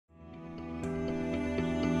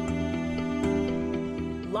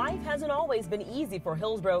Life hasn't always been easy for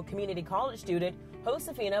Hillsborough Community College student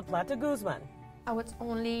Josefina Plata-Guzman. I was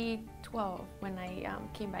only 12 when I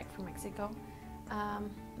came back from Mexico.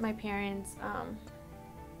 My parents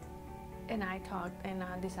and I talked and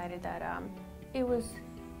decided that it was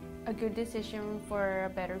a good decision for a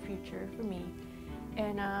better future for me.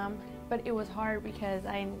 But it was hard because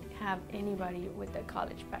I didn't have anybody with a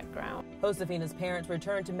college background. Josefina's parents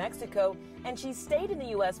returned to Mexico and she stayed in the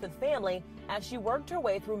U.S. with family as she worked her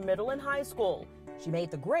way through middle and high school. She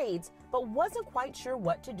made the grades, but wasn't quite sure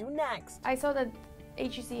what to do next. I saw that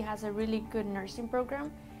HEC has a really good nursing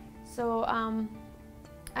program, so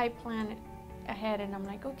I planned ahead and I'm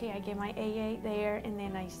like, okay, I get my AA there and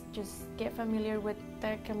then I just get familiar with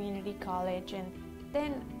the community college and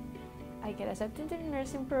then I get accepted to the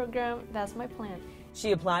nursing program. That's my plan.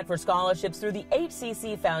 She applied for scholarships through the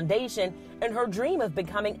HCC Foundation and her dream of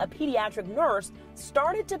becoming a pediatric nurse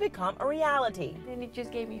started to become a reality. And it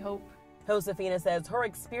just gave me hope. Josefina says her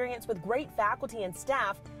experience with great faculty and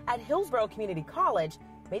staff at Hillsborough Community College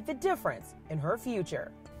made the difference in her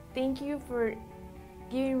future. Thank you for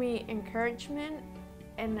giving me encouragement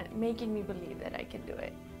and making me believe that I can do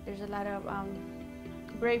it. There's a lot of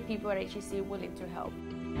brave people at HEC willing to help.